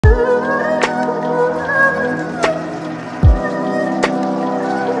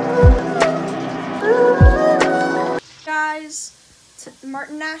guys,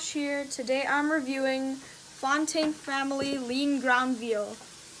 Martin Nash here. Today I'm reviewing Fontaine family lean ground veal.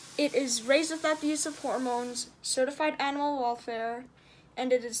 It is raised without the use of hormones, certified animal welfare,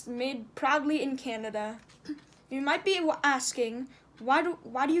 and it is made proudly in Canada. You might be asking, why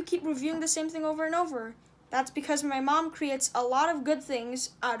do you keep reviewing the same thing over and over? That's because my mom creates a lot of good things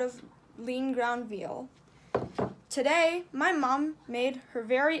out of lean ground veal. Today, my mom made her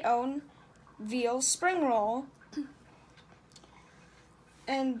very own veal spring roll.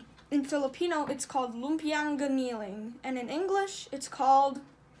 And in Filipino, it's called lumpiang ganiling. And in English, it's called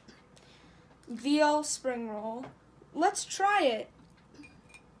veal spring roll. Let's try it.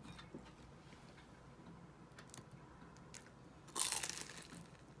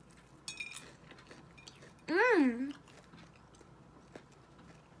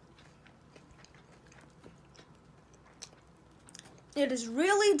 It is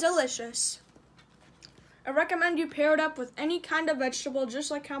really delicious. I recommend you pair it up with any kind of vegetable,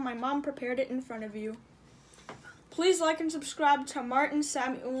 just like how my mom prepared it in front of you. Please like and subscribe to Martin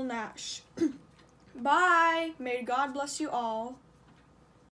Samuel Nash. Bye. May God bless you all.